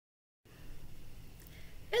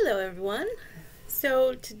Hello everyone.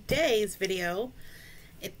 So today's video,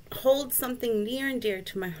 it holds something near and dear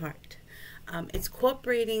to my heart. It's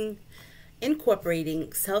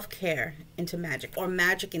incorporating self-care into magic, or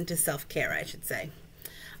magic into self-care, I should say.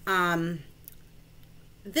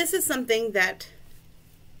 This is something that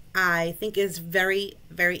I think is very,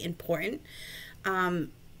 very important,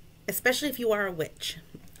 especially if you are a witch.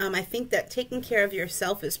 I think that taking care of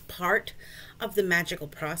yourself is part of the magical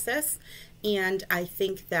process, and I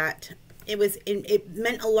think that it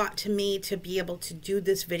meant a lot to me to be able to do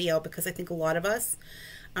this video, because I think a lot of us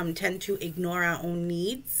tend to ignore our own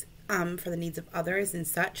needs for the needs of others and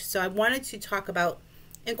such. So I wanted to talk about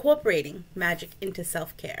incorporating magic into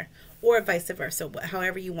self-care, or vice versa,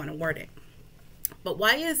 however you want to word it. But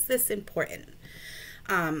why is this important?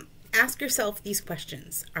 Ask yourself these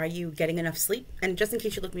questions. Are you getting enough sleep? And just in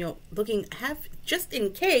case you're just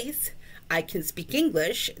in case I can speak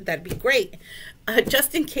English, that'd be great.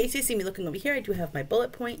 Just in case you see me looking over here, I do have my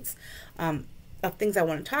bullet points of things I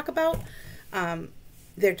want to talk about. I'll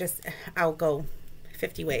go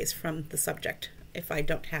 50 ways from the subject if I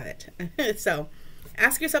don't have it. So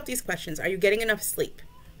ask yourself these questions. Are you getting enough sleep?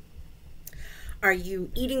 Are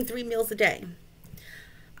you eating 3 meals a day?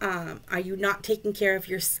 Are you not taking care of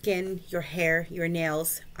your skin, your hair, your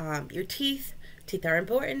nails, your teeth? Teeth are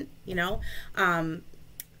important, you know.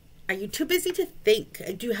 Are you too busy to think?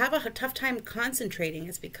 Do you have a tough time concentrating?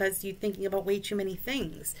 It's because you're thinking about way too many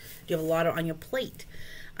things. Do you have a lot on your plate?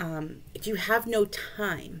 Do you have no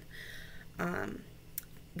time?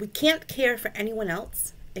 We can't care for anyone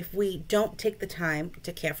else if we don't take the time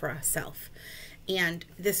to care for ourselves. And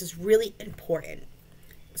this is really important.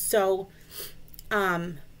 So,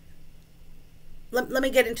 let me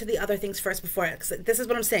get into the other things first because this is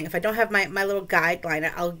what I'm saying. If I don't have my little guideline,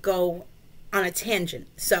 I'll go on a tangent.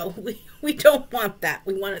 So we don't want that.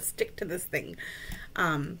 We want to stick to this thing.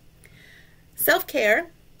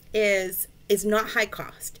 Self-care is not high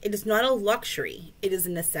cost. It is not a luxury. It is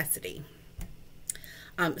a necessity.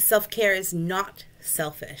 Self-care is not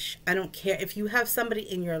selfish. I don't care if you have somebody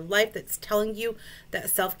in your life that's telling you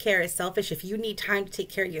that self-care is selfish. If you need time to take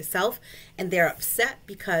care of yourself and they're upset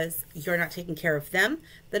because you're not taking care of them,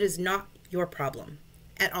 that is not your problem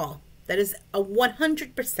at all. That is a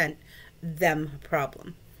 100% them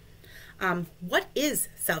problem. What is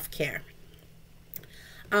self-care?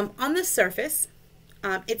 On the surface,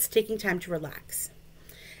 it's taking time to relax.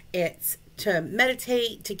 It's to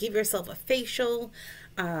meditate, to give yourself a facial,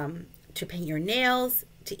 to paint your nails,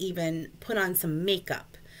 to even put on some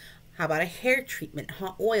makeup. How about a hair treatment,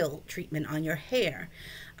 hot oil treatment on your hair?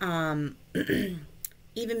 Even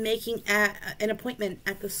making an appointment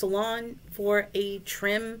at the salon for a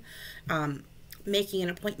trim, making an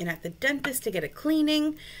appointment at the dentist to get a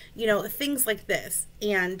cleaning, you know, things like this.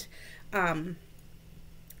 And on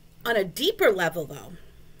a deeper level, though,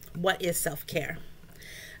 what is self-care?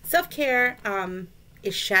 Self-care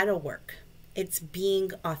is shadow work. It's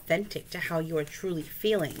being authentic to how you are truly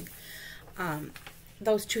feeling.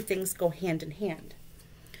 Those two things go hand in hand.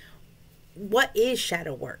 What is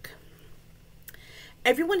shadow work?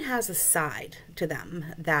 Everyone has a side to them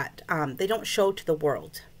that they don't show to the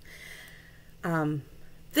world.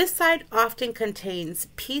 This side often contains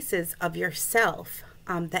pieces of yourself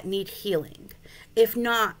that need healing. If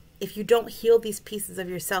you don't heal these pieces of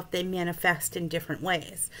yourself, they manifest in different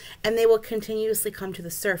ways, and they will continuously come to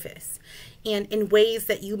the surface, and in ways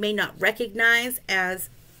that you may not recognize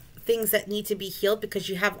as things that need to be healed because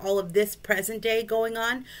you have all of this present day going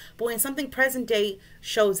on. But when something present day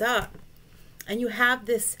shows up and you have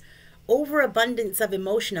this overabundance of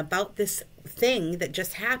emotion about this thing that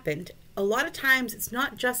just happened, a lot of times it's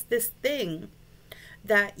not just this thing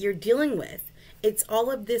that you're dealing with. It's all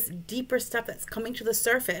of this deeper stuff that's coming to the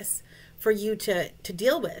surface for you to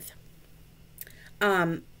deal with.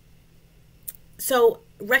 So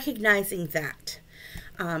recognizing that,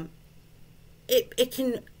 it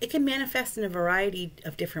can manifest in a variety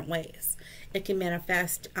of different ways. It can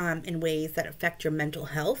manifest in ways that affect your mental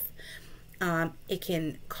health. It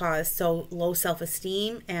can cause low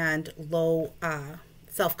self-esteem and low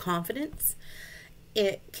self-confidence.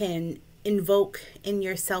 It can invoke in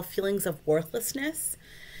yourself feelings of worthlessness.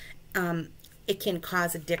 It can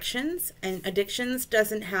cause addictions, and addictions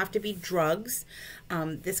doesn't have to be drugs.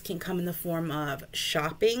 This can come in the form of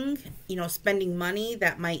shopping, you know, spending money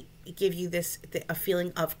that might give you a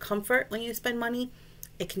feeling of comfort when you spend money.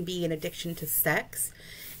 It can be an addiction to sex.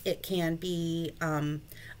 It can be an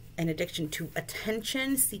addiction to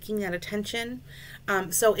attention, seeking that attention.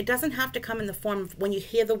 So it doesn't have to come in the form of, when you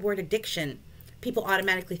hear the word addiction, people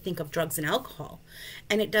automatically think of drugs and alcohol.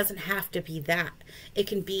 And it doesn't have to be that. It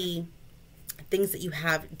can be things that you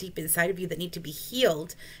have deep inside of you that need to be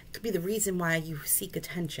healed. It could be the reason why you seek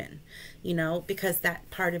attention, you know, because that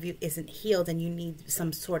part of you isn't healed and you need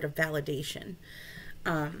some sort of validation.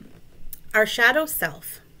 Our shadow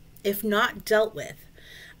self, if not dealt with,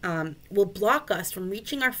 will block us from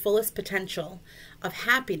reaching our fullest potential of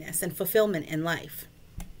happiness and fulfillment in life.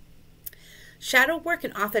 Shadow work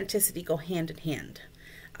and authenticity go hand in hand.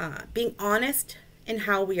 Being honest in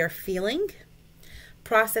how we are feeling,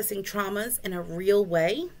 processing traumas in a real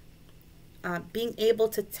way, being able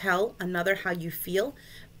to tell another how you feel,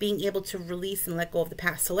 being able to release and let go of the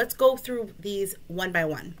past. So let's go through these one by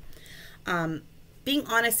one. Being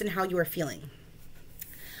honest in how you are feeling.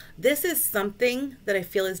 This is something that I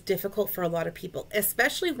feel is difficult for a lot of people,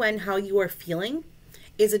 especially when how you are feeling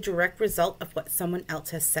is a direct result of what someone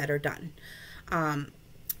else has said or done.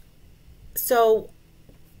 So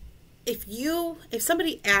if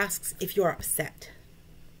somebody asks if you're upset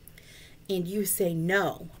and you say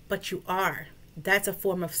no, but you are, that's a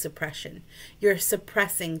form of suppression. You're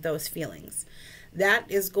suppressing those feelings. That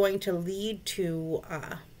is going to lead to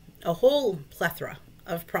a whole plethora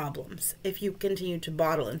of problems if you continue to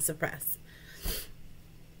bottle and suppress.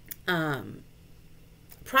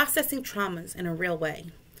 Processing traumas in a real way.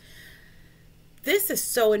 This is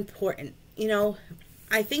so important. You know,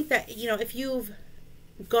 I think that, you know, if you've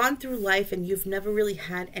gone through life and you've never really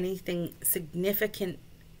had anything significant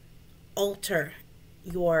alter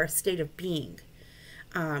your state of being,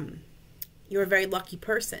 you're a very lucky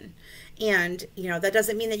person. And, you know, that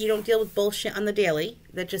doesn't mean that you don't deal with bullshit on the daily.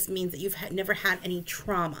 That just means that you've never had any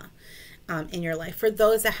trauma in your life. For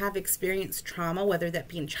those that have experienced trauma, whether that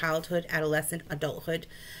be in childhood, adolescent, adulthood,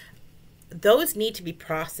 those need to be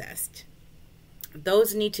processed.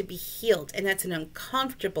 Those need to be healed. And that's an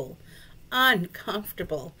uncomfortable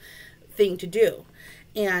thing to do.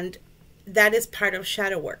 And that is part of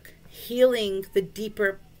shadow work. Healing the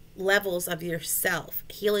deeper levels of yourself,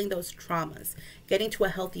 healing those traumas, getting to a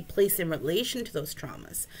healthy place in relation to those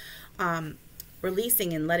traumas,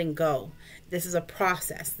 releasing and letting go. This is a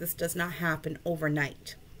process. This does not happen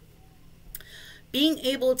overnight. Being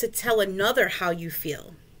able to tell another how you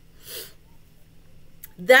feel.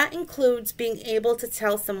 That includes being able to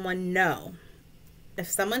tell someone no. If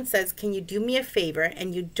someone says, can you do me a favor,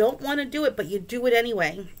 and you don't want to do it, but you do it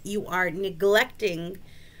anyway, you are neglecting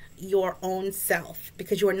your own self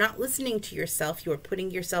because you are not listening to yourself. You are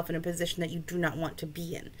putting yourself in a position that you do not want to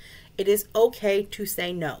be in. It is okay to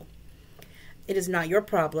say no. It is not your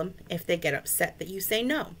problem if they get upset that you say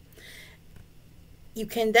no. You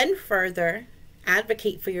can then further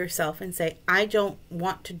advocate for yourself and say, I don't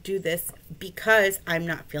want to do this because I'm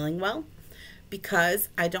not feeling well, because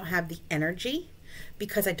I don't have the energy,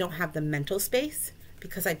 because I don't have the mental space,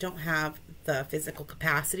 because I don't have the physical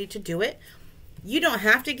capacity to do it. You don't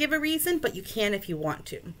have to give a reason, but you can if you want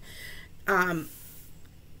to.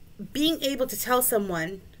 Being able to tell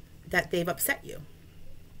someone that they've upset you.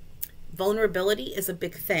 Vulnerability is a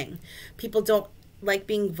big thing. People don't like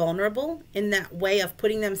being vulnerable in that way of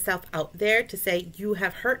putting themselves out there to say, you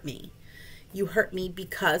have hurt me. You hurt me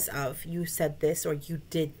because of you said this or you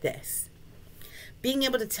did this. Being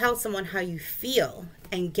able to tell someone how you feel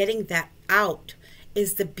and getting that out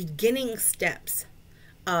is the beginning steps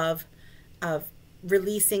of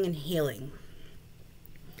releasing and healing.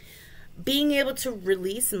 Being able to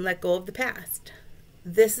release and let go of the past.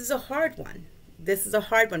 This is a hard one. This is a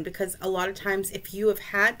hard one because a lot of times if you have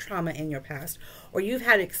had trauma in your past or you've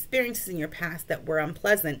had experiences in your past that were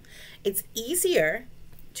unpleasant, it's easier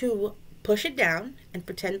to push it down and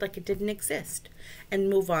pretend like it didn't exist and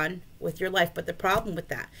move on with your life. But the problem with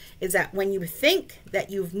that is that when you think that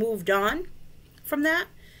you've moved on from that,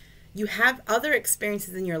 you have other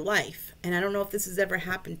experiences in your life. And I don't know if this has ever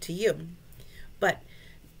happened to you, but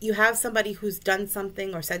you have somebody who's done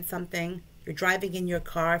something or said something. You're driving in your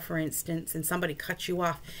car, for instance, and somebody cuts you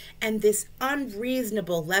off. And this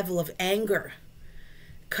unreasonable level of anger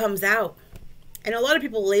comes out. And a lot of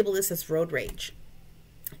people label this as road rage.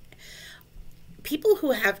 People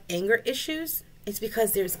who have anger issues, it's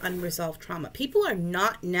because there's unresolved trauma. People are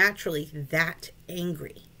not naturally that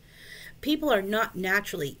angry. People are not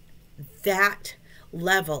naturally that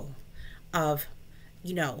level of,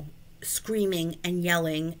 you know, screaming and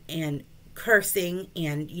yelling and cursing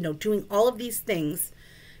and, you know, doing all of these things,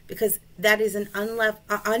 because that is an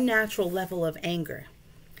unnatural level of anger.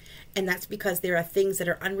 And that's because there are things that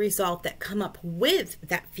are unresolved that come up with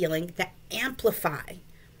that feeling that amplify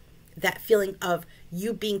that feeling of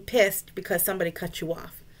you being pissed because somebody cut you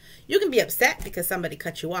off. You can be upset because somebody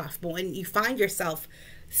cut you off, but when you find yourself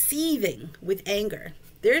seething with anger,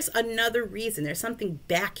 there's another reason. There's something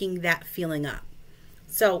backing that feeling up.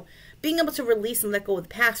 So being able to release and let go of the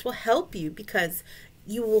past will help you, because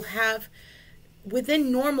you will have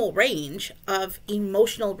within normal range of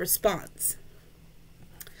emotional response.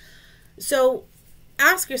 So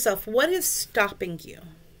ask yourself, what is stopping you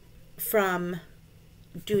from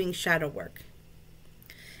doing shadow work?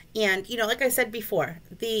 And, like I said before,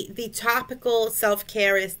 the topical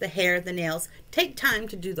self-care is the hair, the nails. Take time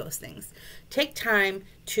to do those things. Take time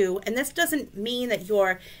to, and this doesn't mean that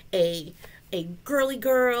you're a girly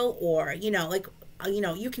girl, or, you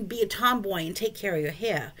can be a tomboy and take care of your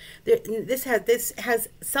hair. This has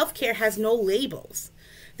self-care has no labels.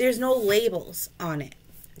 There's no labels on it.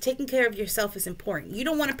 Taking care of yourself is important. You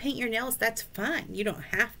don't want to paint your nails, that's fine. You don't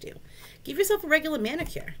have to. Give yourself a regular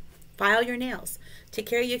manicure. File your nails. Take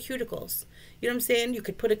care of your cuticles. You know what I'm saying? You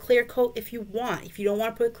could put a clear coat if you want. If you don't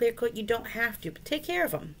want to put a clear coat, you don't have to. But take care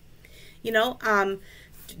of them.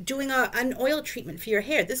 Doing an oil treatment for your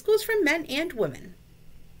hair. This goes for men and women.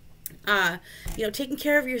 Taking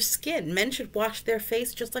care of your skin. Men should wash their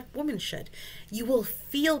face just like women should. You will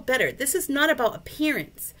feel better. This is not about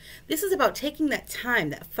appearance. This is about taking that time,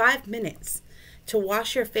 that 5 minutes, to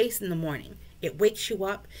wash your face in the morning. It wakes you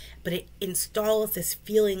up, but it installs this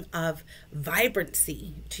feeling of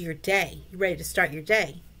vibrancy to your day. You're ready to start your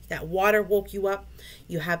day. That water woke you up.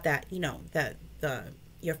 You have that,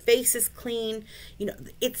 your face is clean.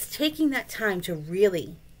 It's taking that time to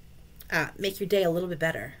really make your day a little bit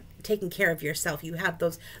better. Taking care of yourself. You have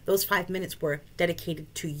those 5 minutes were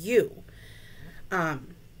dedicated to you. Now,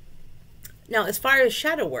 as far as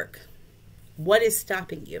shadow work, what is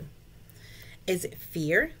stopping you? Is it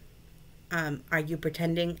fear? Are you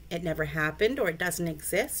pretending it never happened or it doesn't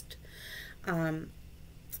exist?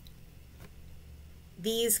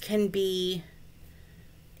 These can be,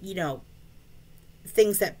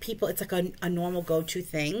 things that people, it's like a normal go-to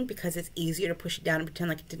thing, because it's easier to push it down and pretend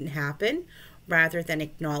like it didn't happen rather than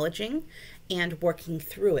acknowledging and working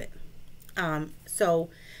through it. So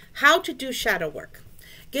how to do shadow work?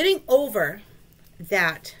 Getting over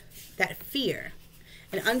that fear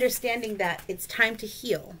and understanding that it's time to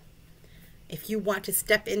heal. If you want to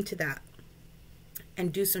step into that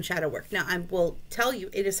and do some shadow work. Now, I will tell you,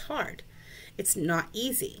 it is hard. It's not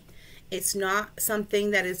easy. It's not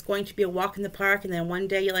something that is going to be a walk in the park and then one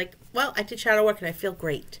day you're like, well, I did shadow work and I feel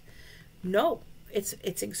great. No, it's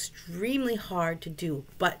extremely hard to do.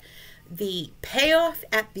 But the payoff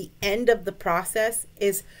at the end of the process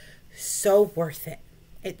is so worth it.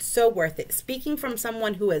 It's so worth it. Speaking from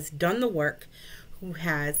someone who has done the work, who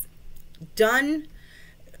has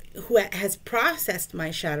processed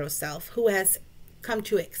my shadow self, who has come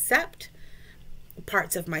to accept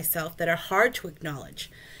parts of myself that are hard to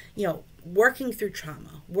acknowledge, working through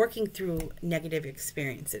trauma, working through negative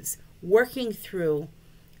experiences, working through,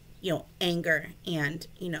 anger and,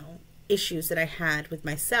 issues that I had with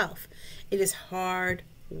myself. It is hard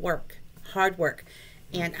work.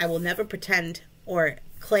 And I will never pretend or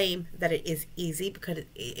claim that it is easy, because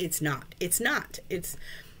it's not. It's not. It's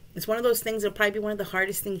one of those things that'll probably be one of the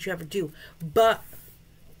hardest things you ever do, but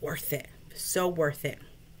worth it. So worth it.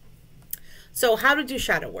 So how to do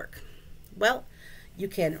shadow work? Well, you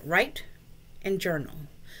can write and journal.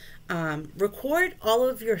 Record all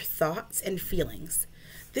of your thoughts and feelings.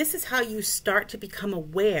 This is how you start to become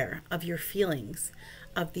aware of your feelings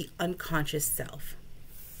of the unconscious self.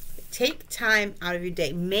 Take time out of your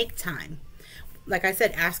day. Make time. Like I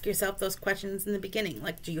said, ask yourself those questions in the beginning.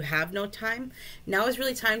 Like, do you have no time? Now is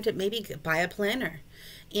really time to maybe buy a planner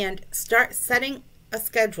and start setting a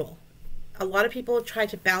schedule. A lot of people try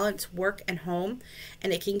to balance work and home,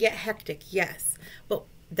 and it can get hectic, yes. But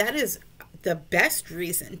that is the best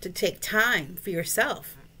reason to take time for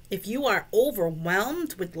yourself. If you are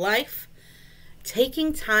overwhelmed with life,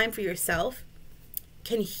 taking time for yourself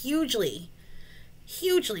can hugely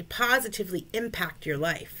positively impact your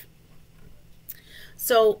life.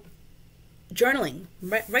 So journaling,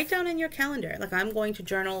 write down in your calendar, like I'm going to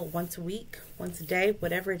journal once a week, once a day,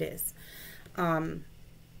 whatever it is. And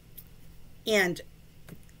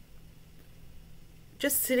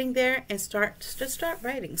just sitting there and start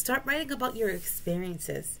writing. Start writing about your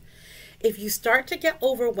experiences. If you start to get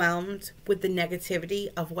overwhelmed with the negativity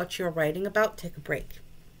of what you're writing about, take a break.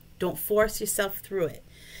 Don't force yourself through it.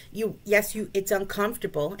 It's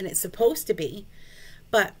uncomfortable, and it's supposed to be,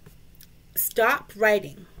 but stop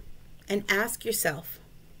writing and ask yourself,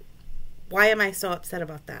 why am I so upset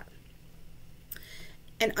about that?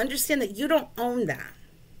 And understand that you don't own that.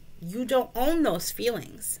 You don't own those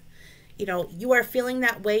feelings. You are feeling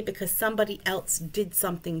that way because somebody else did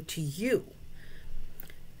something to you.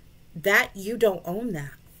 That you don't own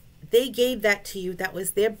that. They gave that to you. That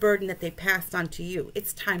was their burden that they passed on to you.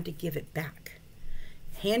 It's time to give it back.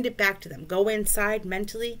 Hand it back to them. Go inside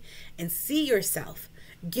mentally and see yourself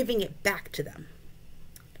giving it back to them.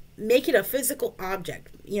 Make it a physical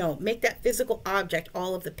object. Make that physical object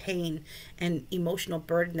all of the pain and emotional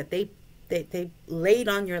burden that they laid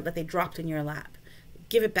on that they dropped in your lap.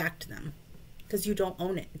 Give it back to them, because you don't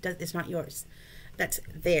own it. It's not yours. That's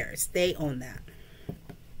theirs. They own that.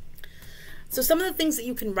 So some of the things that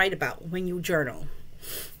you can write about when you journal.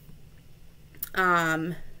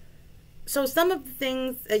 So some of the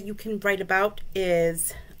things that you can write about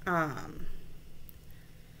is, how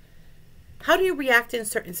do you react in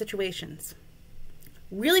certain situations?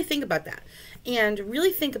 Really think about that. And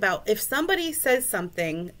really think about, if somebody says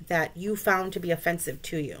something that you found to be offensive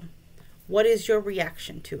to you, what is your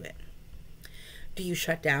reaction to it? Do you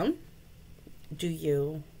shut down? Do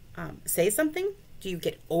you say something? Do you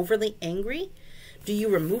get overly angry? Do you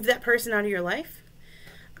remove that person out of your life?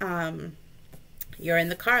 You're in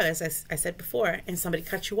the car, as I said before, and somebody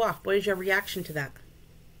cuts you off. What is your reaction to that?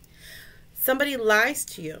 Somebody lies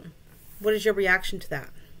to you. What is your reaction to that?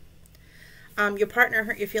 Your partner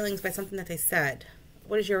hurt your feelings by something that they said.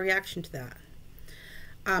 What is your reaction to that?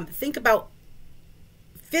 Think about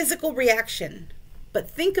physical reaction, but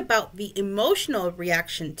think about the emotional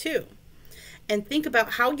reaction too. And think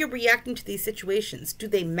about how you're reacting to these situations. Do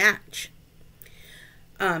they match?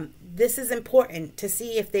 This is important to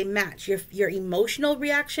see if they match. Your emotional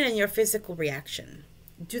reaction and your physical reaction.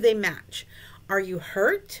 Do they match? Are you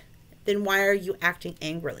hurt? Then why are you acting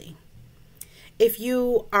angrily? If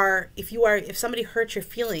somebody hurts your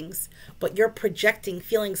feelings, but you're projecting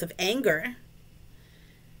feelings of anger,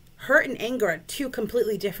 hurt and anger are two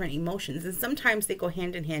completely different emotions. And sometimes they go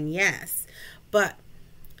hand in hand, yes. But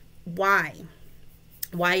why?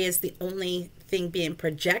 Why is the only thing being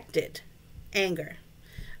projected anger?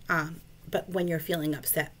 But when you're feeling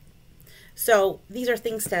upset. So these are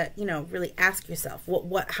things to, really ask yourself.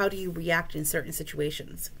 How do you react in certain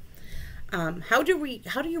situations? How do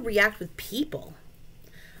you react with people?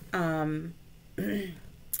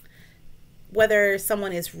 Whether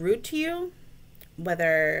someone is rude to you,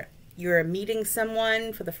 whether you're meeting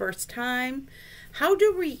someone for the first time, how do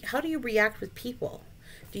you react with people?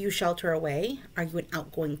 Do you shelter away? Are you an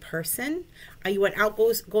outgoing person? Are you an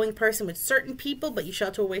outgoing person with certain people, but you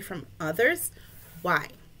shelter away from others? Why?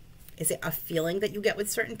 Is it a feeling that you get with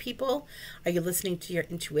certain people? Are you listening to your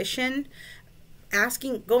intuition?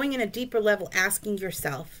 Going in a deeper level, asking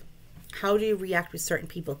yourself, how do you react with certain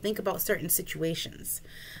people? Think about certain situations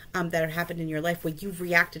that have happened in your life where you've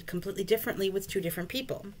reacted completely differently with two different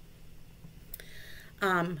people.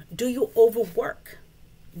 Do you overwork?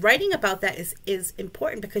 Writing about that is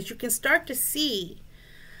important, because you can start to see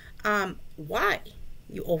why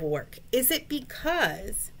you overwork. Is it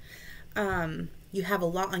because you have a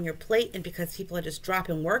lot on your plate and because people are just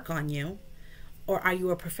dropping work on you? Or are you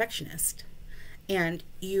a perfectionist? And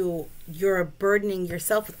you're burdening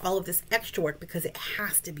yourself with all of this extra work because it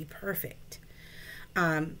has to be perfect.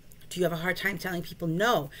 Do you have a hard time telling people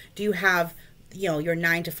no? Do you have, your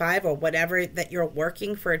 9 to 5 or whatever that you're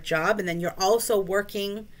working for a job, and then you're also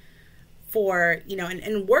working for,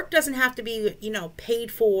 and work doesn't have to be,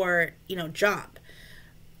 paid for, job.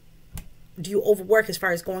 Do you overwork as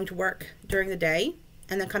far as going to work during the day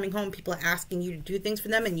and then coming home, people are asking you to do things for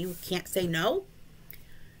them and you can't say no?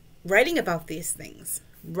 Writing about these things.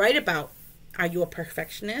 Write about, are you a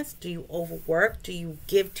perfectionist? Do you overwork? Do you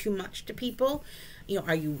give too much to people?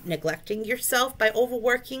 Are you neglecting yourself by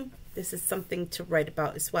overworking? This is something to write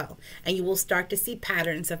about as well. And you will start to see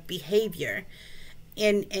patterns of behavior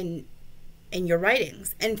in your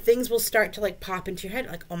writings. And things will start to pop into your head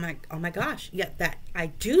like, oh my gosh, yeah, that I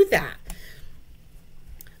do that.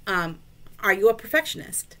 Are you a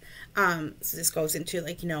perfectionist? So this goes into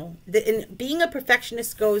being a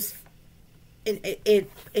perfectionist goes in it.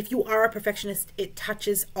 If you are a perfectionist, it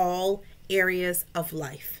touches all areas of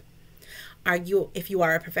life. If you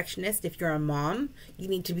are a perfectionist, if you're a mom, you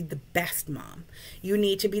need to be the best mom. You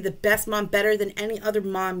need to be the best mom, better than any other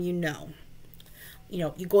mom you know.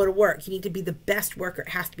 You go to work, you need to be the best worker. It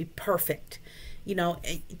has to be perfect.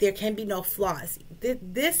 There can be no flaws.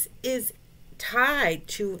 This is tied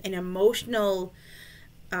to an emotional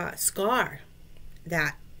scar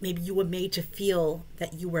that maybe you were made to feel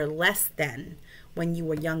that you were less than when you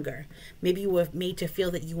were younger. Maybe you were made to feel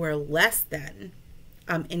that you were less than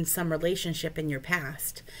in some relationship in your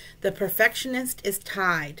past. The perfectionist is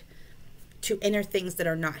tied to inner things that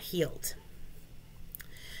are not healed.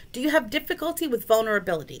 Do you have difficulty with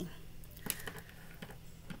vulnerability?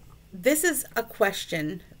 This is a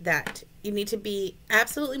question that you need to be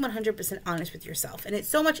absolutely 100% honest with yourself. And it's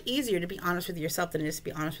so much easier to be honest with yourself than it is to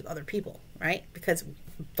be honest with other people, right? Because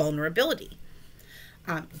vulnerability.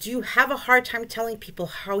 Do you have a hard time telling people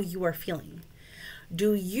how you are feeling?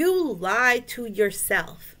 Do you lie to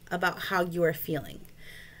yourself about how you are feeling?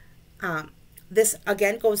 This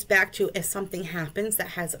again goes back to if something happens that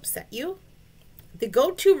has upset you, the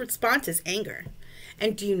go-to response is anger.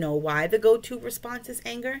 And do you know why the go-to response is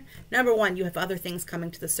anger? Number one, you have other things coming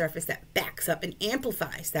to the surface that backs up and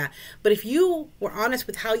amplifies that. But if you were honest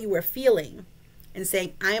with how you were feeling and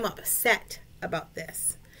saying, I am upset about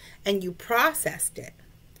this, and you processed it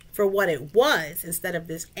for what it was instead of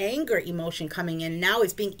this anger emotion coming in, now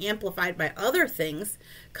it's being amplified by other things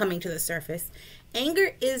coming to the surface.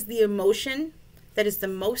 Anger is the emotion that is the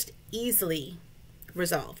most easily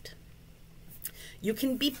resolved. You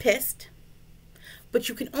can be pissed, but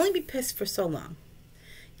you can only be pissed for so long.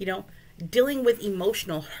 You know, dealing with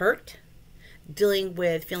emotional hurt, dealing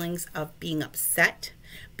with feelings of being upset,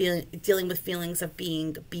 dealing with feelings of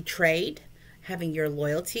being betrayed, having your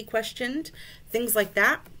loyalty questioned, things like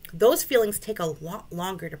that, those feelings take a lot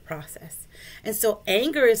longer to process. And so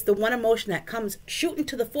anger is the one emotion that comes shooting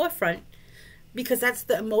to the forefront because that's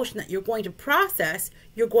the emotion that you're going to process.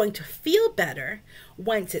 You're going to feel better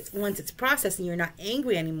once it's processed and you're not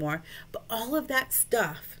angry anymore. But all of that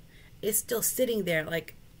stuff is still sitting there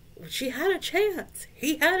like, she had a chance.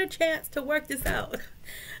 He had a chance to work this out.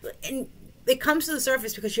 And it comes to the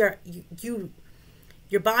surface because your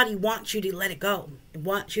body wants you to let it go. It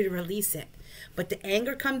wants you to release it. But the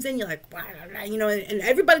anger comes in, you're like, you know, and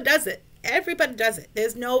everybody does it. Everybody does it.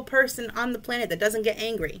 There's no person on the planet that doesn't get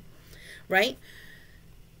angry, right?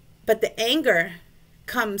 But the anger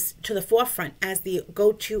comes to the forefront as the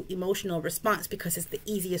go-to emotional response because it's the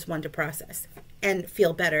easiest one to process and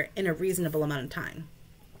feel better in a reasonable amount of time.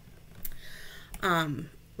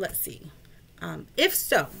 Let's see.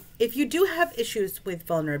 If you do have issues with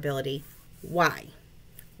vulnerability, why?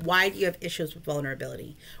 Why do you have issues with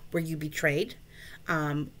vulnerability? Were you betrayed?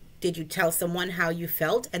 Did you tell someone how you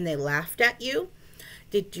felt and they laughed at you?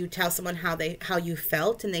 Did you tell someone how you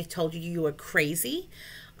felt and they told you you were crazy,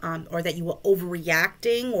 or that you were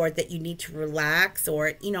overreacting, or that you need to relax,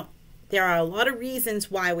 or, you know, there are a lot of reasons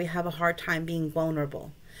why we have a hard time being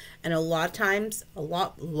vulnerable. And a lot of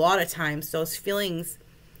times, those feelings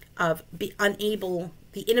of the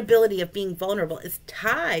inability of being vulnerable is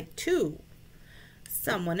tied to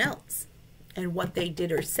someone else and what they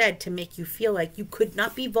did or said to make you feel like you could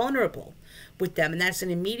not be vulnerable with them. And that's an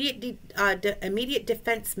immediate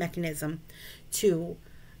defense mechanism to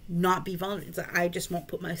not be vulnerable. It's like, I just won't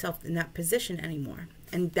put myself in that position anymore.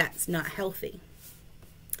 And that's not healthy.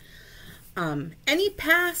 Any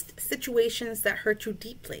past situations that hurt you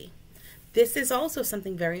deeply. This is also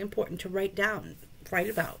something very important to write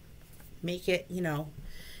about. Make it, you know,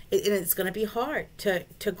 and it's going to be hard to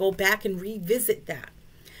go back and revisit that.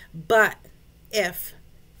 But if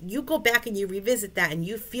you go back and you revisit that and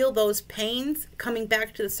you feel those pains coming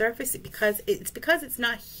back to the surface, it's because it's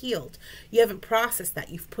not healed. You haven't processed that.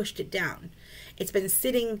 You've pushed it down. It's been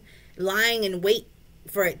sitting, lying in wait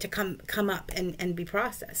for it to come up and be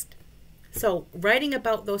processed. So writing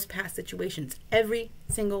about those past situations, every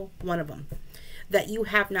single one of them that you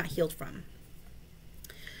have not healed from.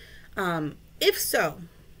 If so,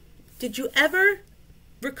 did you ever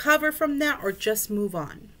recover from that or just move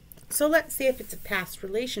on? So let's say if it's a past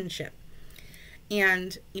relationship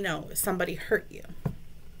and, you know, somebody hurt you,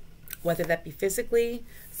 whether that be physically,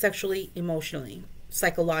 sexually, emotionally,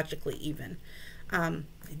 psychologically even.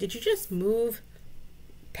 Did you just move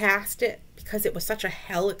past it because it was such a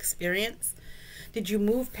hell experience? Did you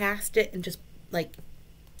move past it and just, like,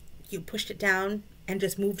 you pushed it down and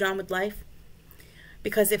just moved on with life?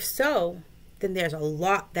 Because if so, then there's a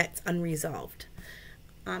lot that's unresolved.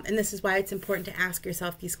 And this is why it's important to ask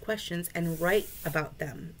yourself these questions and write about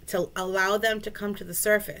them, to allow them to come to the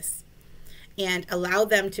surface and allow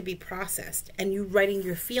them to be processed. And you writing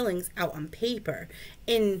your feelings out on paper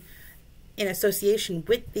in association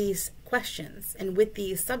with these questions and with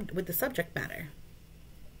the subject matter.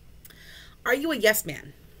 Are you a yes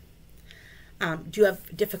man? Do you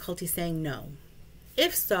have difficulty saying no?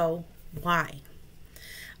 If so, why?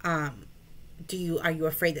 Are you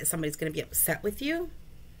afraid that somebody's going to be upset with you?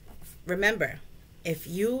 Remember, if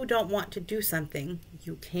you don't want to do something,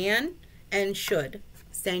 you can and should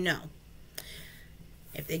say no.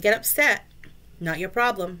 If they get upset, not your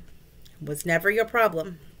problem. It was never your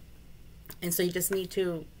problem. And so you just need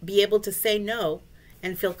to be able to say no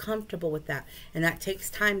and feel comfortable with that. And that takes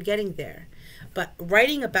time getting there. But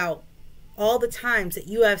writing about all the times that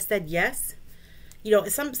you have said yes, you know,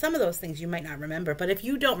 some of those things you might not remember. But if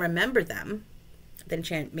you don't remember them,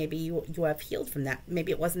 then maybe you have healed from that.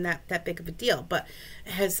 Maybe it wasn't that big of a deal. But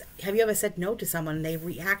have you ever said no to someone and they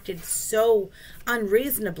reacted so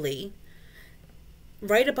unreasonably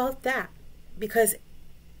right about that? Because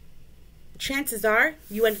chances are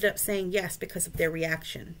you ended up saying yes because of their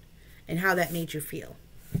reaction and how that made you feel.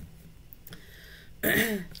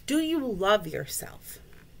 Do you love yourself?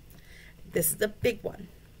 This is the big one.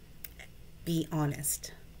 Be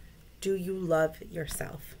honest. Do you love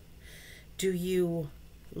yourself? Do you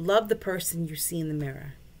love the person you see in the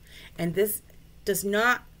mirror? And this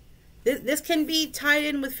can be tied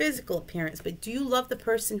in with physical appearance, but do you love the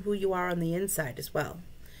person who you are on the inside as well?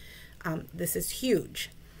 This is huge.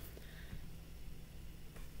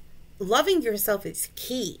 Loving yourself is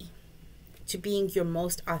key to being your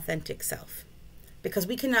most authentic self, because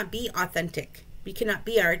we cannot be authentic. We cannot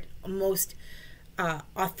be our most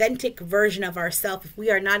authentic version of ourselves if we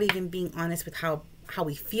are not even being honest with how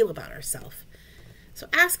we feel about ourselves. So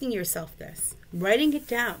asking yourself this, writing it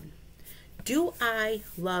down. Do I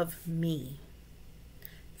love me?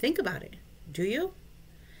 Think about it. Do you?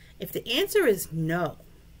 If the answer is no,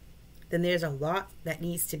 then there's a lot that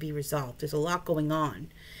needs to be resolved. There's a lot going on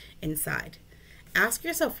inside. Ask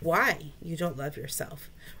yourself why you don't love yourself.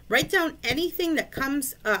 Write down anything that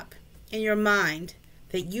comes up in your mind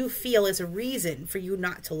that you feel is a reason for you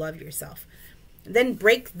not to love yourself. Then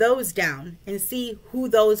break those down and see who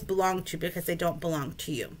those belong to, because they don't belong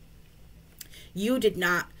to you. You did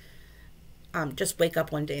not just wake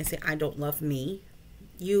up one day and say, I don't love me.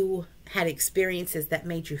 You had experiences that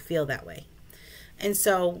made you feel that way. And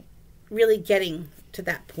so really getting to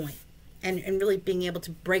that point and really being able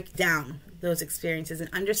to break down those experiences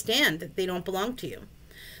and understand that they don't belong to you.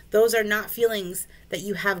 Those are not feelings that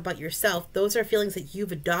you have about yourself. Those are feelings that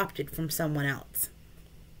you've adopted from someone else.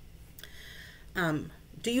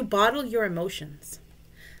 Do you bottle your emotions?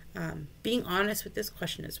 Being honest with this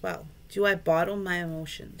question as well. Do I bottle my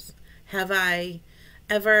emotions? Have I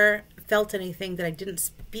ever felt anything that I didn't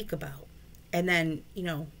speak about? And then,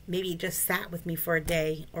 maybe it just sat with me for a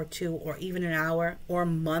day or two, or even an hour or a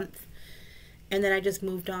month. And then I just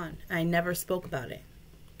moved on. I never spoke about it.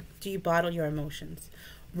 Do you bottle your emotions?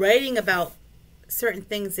 Writing about certain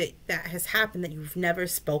things that has happened that you've never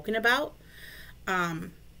spoken about.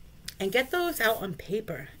 And get those out on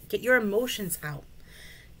paper. Get your emotions out.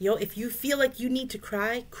 If you feel like you need to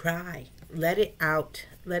cry, cry. Let it out.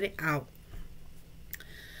 Let it out.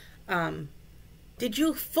 Did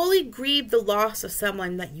you fully grieve the loss of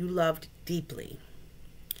someone that you loved deeply?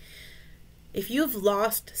 If you've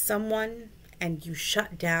lost someone and you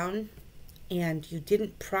shut down and you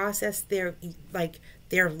didn't process their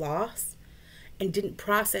loss and didn't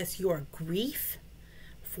process your grief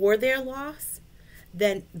for their loss,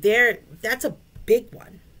 then that's a big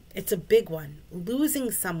one. It's a big one.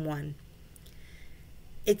 Losing someone,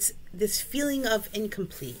 it's this feeling of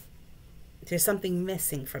incomplete. There's something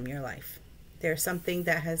missing from your life. There's something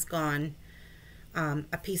that has gone,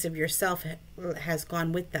 a piece of yourself has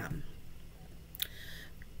gone with them.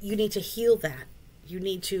 You need to heal that. You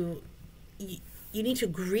need to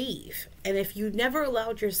grieve. And if you never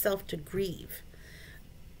allowed yourself to grieve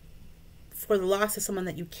for the loss of someone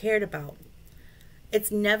that you cared about,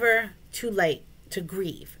 it's never too late to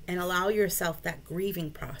grieve and allow yourself that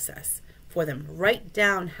grieving process for them. Write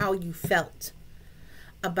down how you felt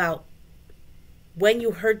about when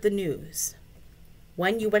you heard the news,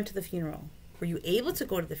 when you went to the funeral. Were you able to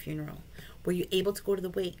go to the funeral? Were you able to go to the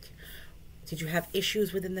wake? Did you have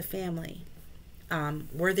issues within the family?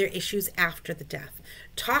 Were there issues after the death?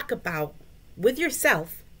 Talk about, with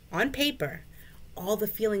yourself, on paper, all the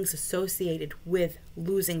feelings associated with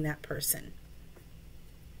losing that person.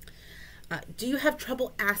 Do you have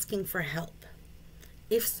trouble asking for help?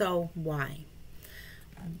 If so, why?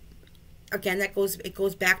 Again, it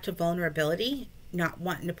goes back to vulnerability, not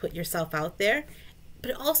wanting to put yourself out there.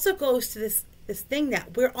 But it also goes to this thing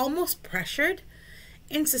that we're almost pressured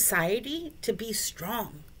in society to be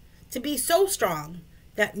strong, to be so strong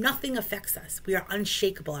that nothing affects us. We are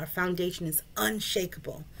unshakable. Our foundation is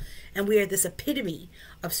unshakable. And we are this epitome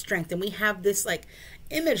of strength. And we have this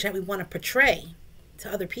image that we want to portray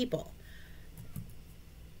to other people.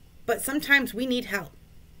 But sometimes we need help.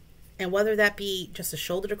 And whether that be just a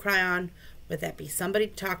shoulder to cry on, whether that be somebody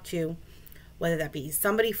to talk to, whether that be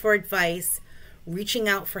somebody for advice, reaching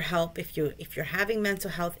out for help. If you're having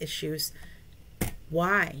mental health issues,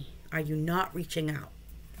 why are you not reaching out?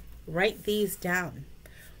 Write these down.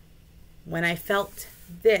 When I felt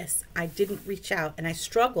this, I didn't reach out and I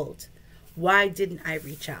struggled. Why didn't I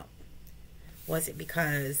reach out? Was it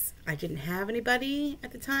because I didn't have anybody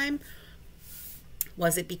at the time?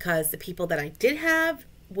 Was it because the people that I did have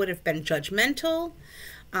would have been judgmental.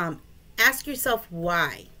 Ask yourself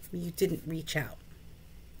why you didn't reach out.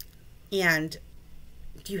 And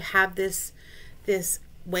do you have this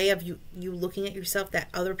way of you looking at yourself that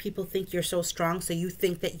other people think you're so strong, so you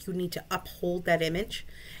think that you need to uphold that image?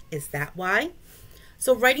 Is that why?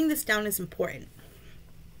 So writing this down is important.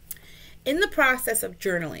 In the process of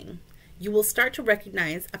journaling, you will start to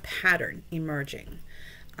recognize a pattern emerging.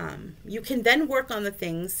 You can then work on the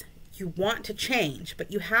things you want to change,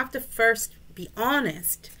 but you have to first be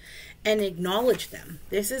honest and acknowledge them.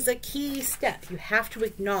 This is a key step. You have to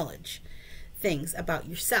acknowledge things about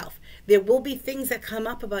yourself. There will be things that come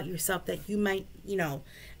up about yourself that you might,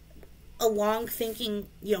 along thinking,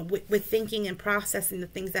 with thinking and processing the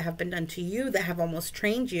things that have been done to you that have almost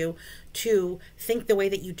trained you to think the way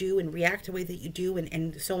that you do and react the way that you do,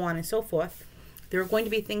 and so on and so forth. There are going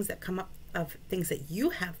to be things that come up of things that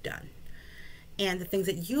you have done and the things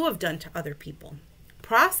that you have done to other people.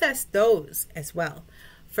 Process those as well.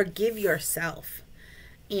 Forgive yourself,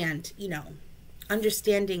 and,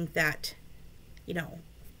 understanding that,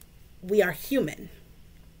 we are human.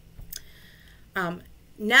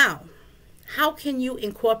 Now, how can you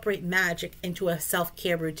incorporate magic into a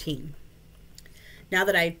self-care routine? Now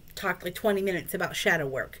that I talked like 20 minutes about shadow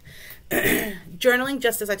work. Journaling,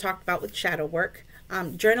 just as I talked about with shadow work.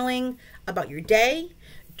 Journaling about your day.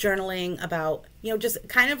 Journaling about, just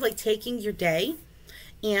kind of like taking your day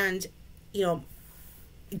and,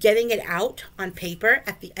 getting it out on paper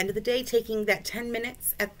at the end of the day, taking that 10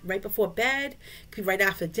 minutes right before bed. It could be right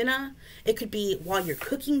after dinner. It could be while you're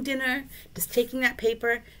cooking dinner. Just taking that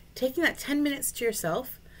paper, taking that 10 minutes to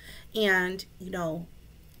yourself, and,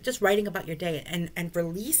 just writing about your day and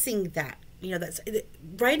releasing that. That's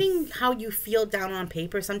writing how you feel down on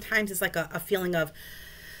paper. Sometimes it's like a feeling of,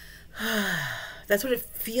 that's what it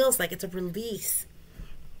feels like. It's a release.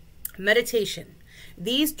 Meditation.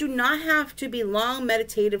 These do not have to be long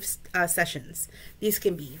meditative sessions. These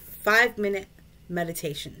can be 5-minute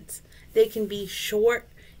meditations. They can be short.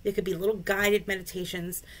 They could be little guided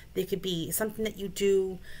meditations. They could be something that you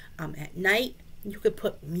do at night. You could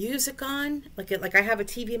put music on. Like I have a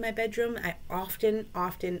TV in my bedroom. I often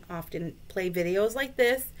play videos like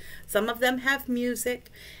this. Some of them have music,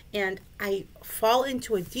 and I fall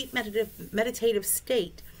into a deep meditative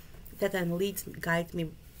state that then guides me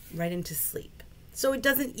right into sleep. So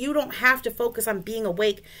you don't have to focus on being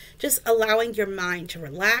awake, just allowing your mind to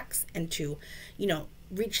relax and to,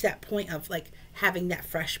 reach that point of like having that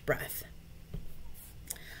fresh breath.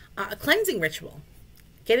 A cleansing ritual,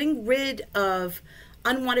 getting rid of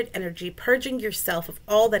unwanted energy, purging yourself of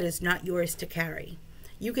all that is not yours to carry.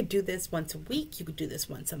 You could do this once a week. You could do this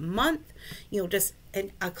once a month, just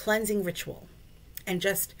a cleansing ritual, and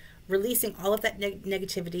just releasing all of that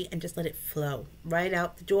negativity and just let it flow right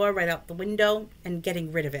out the door, right out the window, and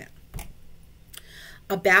getting rid of it.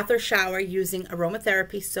 A bath or shower using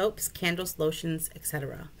aromatherapy soaps, candles, lotions,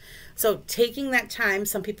 etc. So taking that time.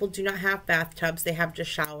 Some people do not have bathtubs. They have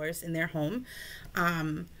just showers in their home.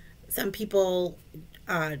 Some people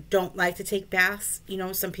don't like to take baths.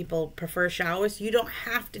 Some people prefer showers. You don't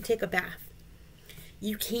have to take a bath.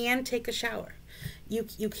 You can take a shower.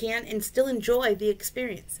 You can and still enjoy the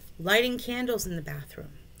experience. Lighting candles in the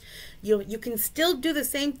bathroom. You can still do the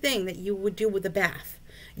same thing that you would do with a bath.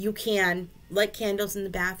 You can light candles in the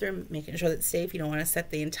bathroom, making sure that it's safe. You don't want to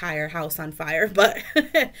set the entire house on fire, but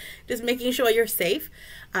just making sure you're safe.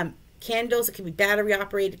 Candles, it can be battery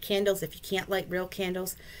operated candles if you can't light real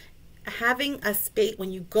candles. Having a space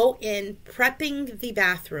when you go in, prepping the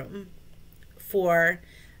bathroom for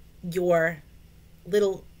your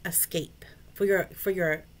little escape, for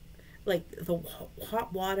your like the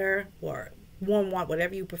hot water or warm water,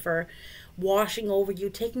 whatever you prefer, washing over you,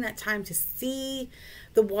 taking that time to see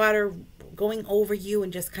the water going over you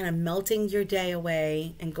and just kind of melting your day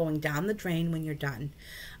away and going down the drain when you're done.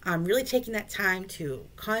 Really taking that time to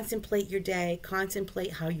contemplate your day,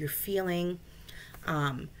 contemplate how you're feeling,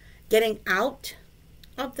 getting out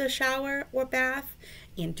of the shower or bath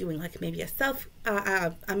and doing like maybe a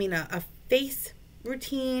face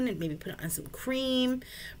routine, and maybe put on some cream,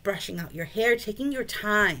 brushing out your hair, taking your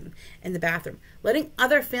time in the bathroom, letting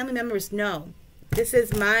other family members know, this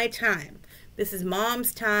is my time. This is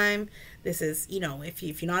mom's time. This is,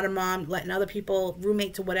 if you're not a mom, letting other people,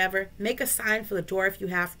 roommates or whatever, make a sign for the door if you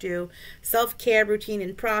have to. Self-care routine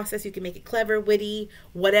in process. You can make it clever, witty,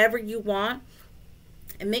 whatever you want.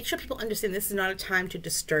 And make sure people understand this is not a time to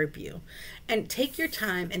disturb you. And take your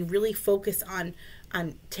time and really focus on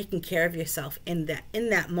taking care of yourself in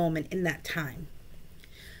that moment, in that time.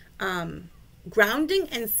 Grounding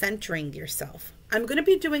and centering yourself. I'm going to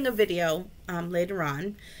be doing a video later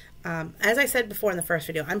on as I said before in the first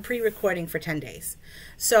video, I'm pre-recording for 10 days.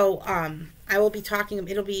 So I will be talking,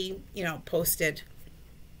 it'll be, you know, posted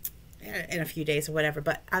in a few days or whatever,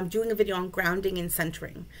 but I'm doing a video on grounding and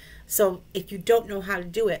centering. So if you don't know how to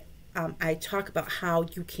do it, I talk about how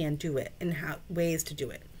you can do it and how ways to do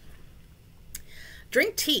it.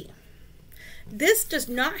 Drink tea. This does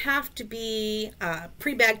not have to be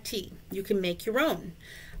pre-bagged tea. You can make your own.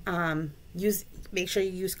 Make sure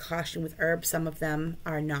you use caution with herbs. Some of them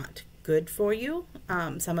are not good for you.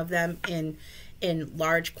 Some of them in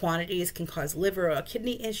large quantities can cause liver or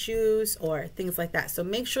kidney issues or things like that. So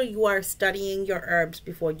make sure you are studying your herbs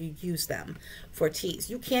before you use them for teas.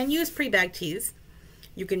 You can use pre-bagged teas.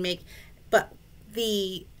 You can make, but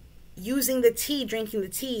using the tea, drinking the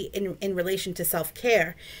tea in relation to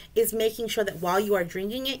self-care is making sure that while you are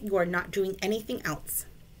drinking it, you are not doing anything else.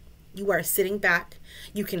 You are sitting back.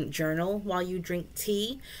 You can journal while you drink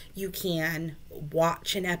tea. You can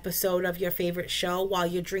watch an episode of your favorite show while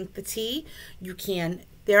you drink the tea. You can,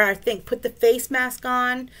 there are things, put the face mask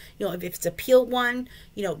on, you know, if it's a peeled one,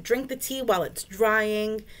 you know, drink the tea while it's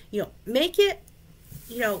drying, you know, make it,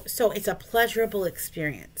 you know, so it's a pleasurable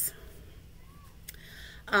experience.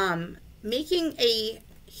 Making a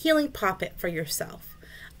healing poppet for yourself.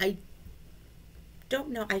 I don't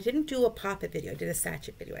know. I didn't do a poppet video. I did a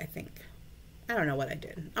sachet video, I think. I don't know what I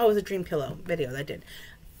did. Oh, it was a dream pillow video that I did.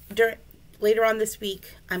 Later on this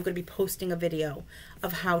week, I'm going to be posting a video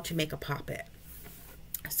of how to make a poppet.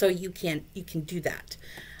 So you can do that.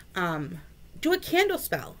 Do a candle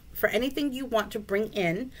spell for anything you want to bring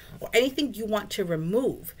in or anything you want to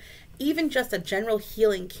remove. Even just a general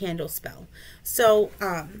healing candle spell. So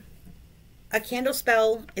a candle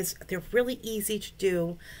spell they're really easy to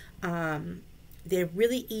do. They're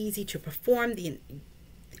really easy to perform.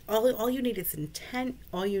 All you need is intent.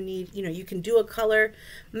 All you need, you know, you can do a color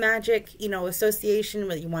magic, you know, association,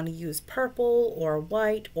 whether you want to use purple or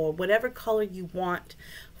white or whatever color you want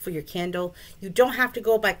for your candle. You don't have to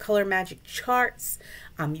go by color magic charts.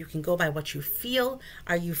 You can go by what you feel.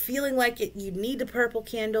 Are you feeling like you need a purple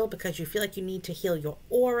candle because you feel like you need to heal your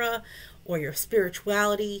aura or your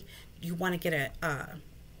spirituality? You want to get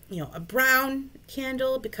a brown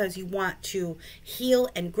candle because you want to heal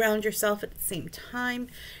and ground yourself at the same time.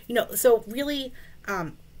 You know, so really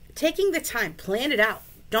taking the time, plan it out.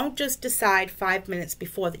 Don't just decide 5 minutes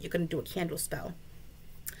before that you're going to do a candle spell.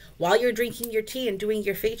 While you're drinking your tea and doing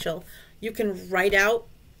your facial, you can write out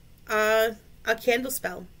a candle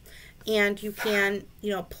spell, and you can,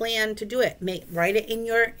 you know, plan to do it. Write it in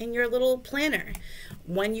your little planner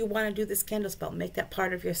when you want to do this candle spell. Make that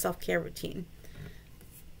part of your self-care routine.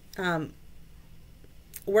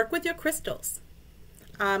 Work with your crystals.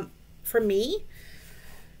 For me,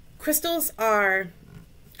 crystals are,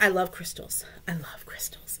 I love crystals. I love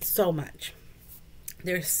crystals so much.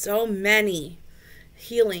 There's so many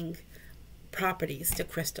healing properties to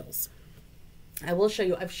crystals. I will show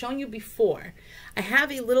you. I've shown you before. I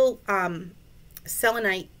have a little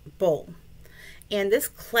selenite bowl, and this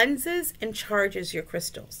cleanses and charges your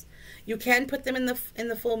crystals. You can put them in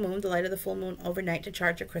the full moon, the light of the full moon, overnight to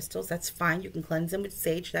charge your crystals. That's fine. You can cleanse them with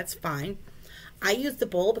sage. That's fine. I use the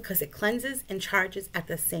bowl because it cleanses and charges at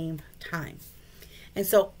the same time. And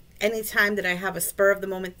so anytime that I have a spur of the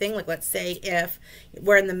moment thing, like let's say if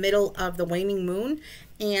we're in the middle of the waning moon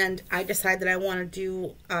and I decide that I want to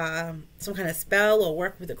do some kind of spell or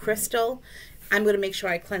work with a crystal, I'm going to make sure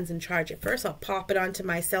I cleanse and charge it first. I'll pop it onto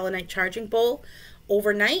my selenite charging bowl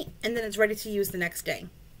overnight, and then it's ready to use the next day.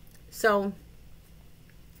 So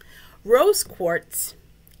rose quartz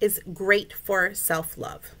is great for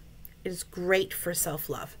self-love. It is great for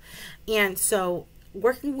self-love. And so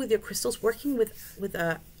working with your crystals, working with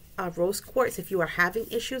a rose quartz, if you are having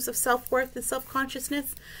issues of self-worth and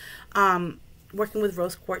self-consciousness, working with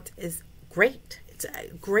rose quartz is great. It's a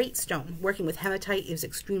great stone. Working with hematite is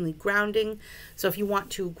extremely grounding. So if you want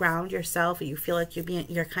to ground yourself or you feel like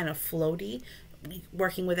you're kind of floaty,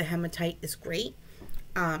 working with a hematite is great.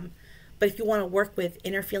 But if you want to work with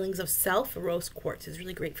inner feelings of self, rose quartz is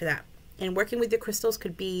really great for that. And working with your crystals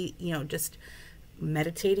could be, you know, just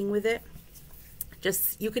meditating with it.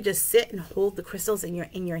 You could just sit and hold the crystals in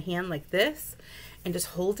your hand like this, and just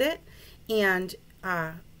hold it, and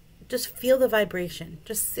just feel the vibration.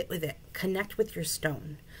 Just sit with it. Connect with your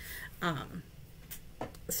stone.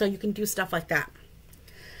 So you can do stuff like that.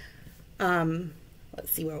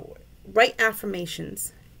 Let's see where write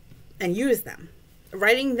affirmations and use them.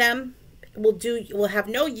 Writing them will have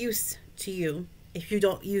no use to you if you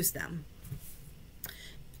don't use them.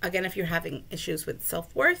 Again, if you're having issues with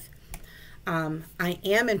self-worth, I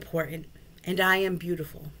am important and I am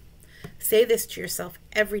beautiful. Say this to yourself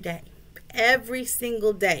every day. every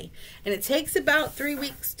single day. And it takes about 3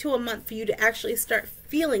 weeks to a month for you to actually start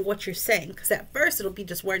feeling what you're saying. Because at first it'll be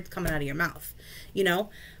just words coming out of your mouth. You know,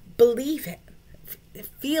 believe it.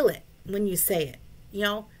 Feel it when you say it. You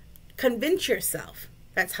know, convince yourself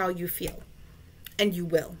that's how you feel. And you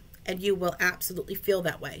will. And you will absolutely feel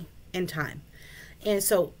that way in time. And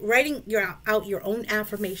so writing out your own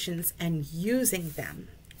affirmations and using them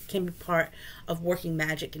can be part of working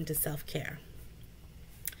magic into self-care.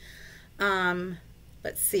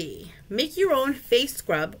 Let's see. Make your own face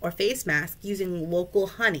scrub or face mask using local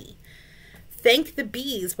honey. Thank the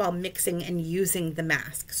bees while mixing and using the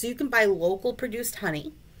mask. So you can buy local produced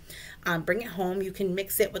honey. Bring it home. You can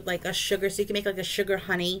mix it with like a sugar, so you can make like a sugar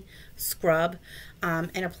honey scrub,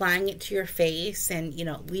 and applying it to your face, and you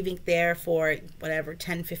know, leaving it there for whatever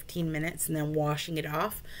 10-15 minutes and then washing it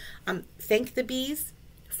off. Thank the bees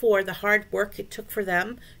for the hard work it took for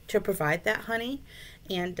them to provide that honey.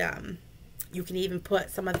 And you can even put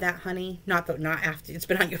some of that honey, not after it's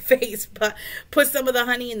been on your face, but put some of the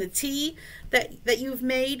honey in the tea that you've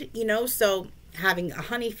made, you know. So having a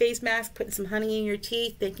honey face mask, putting some honey in your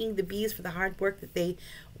tea, thanking the bees for the hard work that they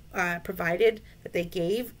provided, that they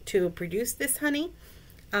gave to produce this honey,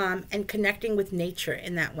 and connecting with nature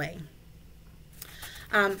in that way.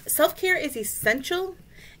 Self-care is essential,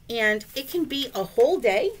 and it can be a whole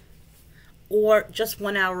day or just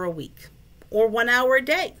 1 hour a week or 1 hour a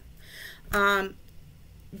day.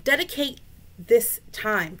 Dedicate this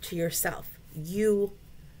time to yourself. You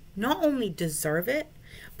not only deserve it,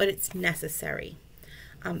 but it's necessary.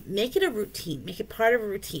 Make it a routine. Make it part of a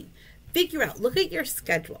routine. Figure out, look at your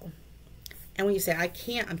schedule. And when you say, I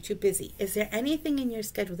can't, I'm too busy, is there anything in your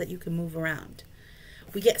schedule that you can move around?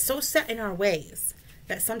 We get so set in our ways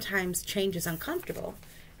that sometimes change is uncomfortable,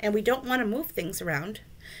 and we don't want to move things around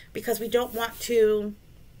because we don't want to,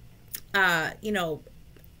 you know,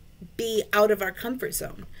 be out of our comfort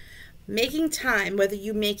zone. Making time, whether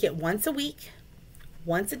you make it once a week,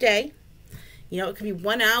 once a day, you know, it could be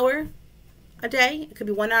 1 hour a day, it could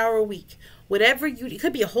be 1 hour a week, whatever it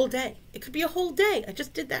could be a whole day. It could be a whole day. I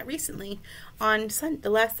just did that recently on the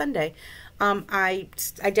last Sunday. I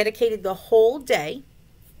dedicated the whole day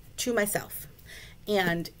to myself,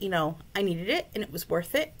 and you know, I needed it, and it was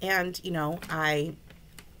worth it. And you know,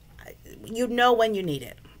 you know when you need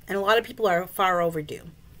it, and a lot of people are far overdue.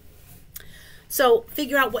 So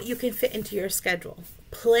figure out what you can fit into your schedule.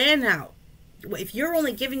 Plan out. If you're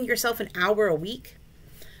only giving yourself an hour a week,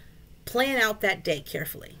 plan out that day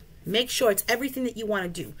carefully. Make sure it's everything that you want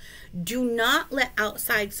to do. Do not let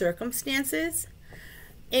outside circumstances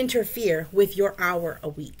interfere with your hour a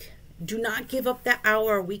week. Do not give up that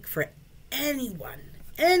hour a week for anyone.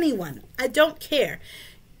 Anyone. I don't care.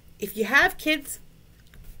 If you have kids,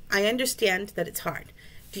 I understand that it's hard.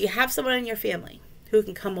 Do you have someone in your family who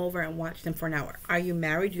can come over and watch them for an hour? Are you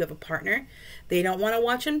married? Do you have a partner? They don't want to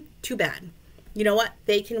watch them? Too bad. You know what?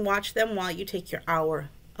 They can watch them while you take your hour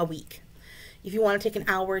a week. If you want to take an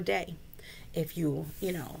hour a day, if you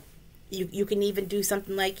know, you can even do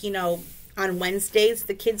something like, you know, on Wednesdays,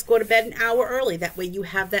 the kids go to bed an hour early. That way you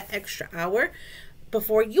have that extra hour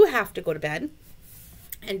before you have to go to bed,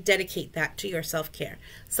 and dedicate that to your self-care.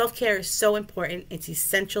 Self-care is so important. It's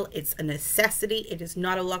essential. It's a necessity. It is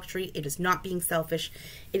not a luxury. It is not being selfish.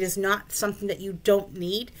 It is not something that you don't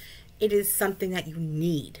need. It is something that you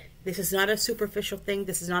need. This is not a superficial thing.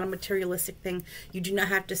 This is not a materialistic thing. You do not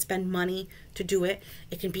have to spend money to do it.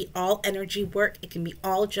 It can be all energy work. It can be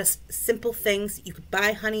all just simple things. You could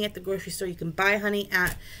buy honey at the grocery store. You can buy honey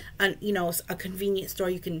at a convenience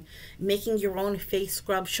store. You can making your own face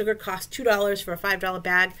scrub. Sugar costs $2 for a $5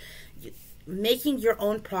 bag. Making your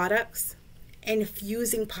own products,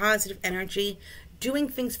 infusing positive energy, doing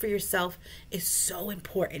things for yourself is so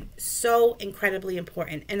important, so incredibly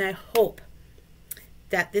important. And I hope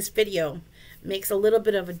that this video makes a little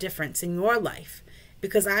bit of a difference in your life,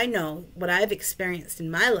 because I know what I've experienced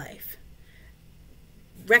in my life.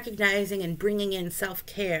 Recognizing and bringing in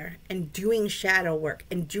self-care and doing shadow work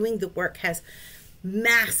and doing the work has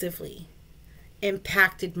massively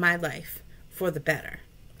impacted my life for the better.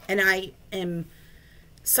 And I am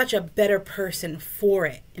such a better person for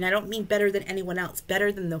it. And I don't mean better than anyone else,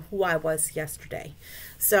 better than who I was yesterday.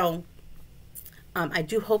 So I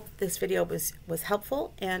do hope this video was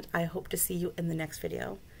helpful, and I hope to see you in the next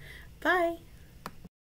video. Bye.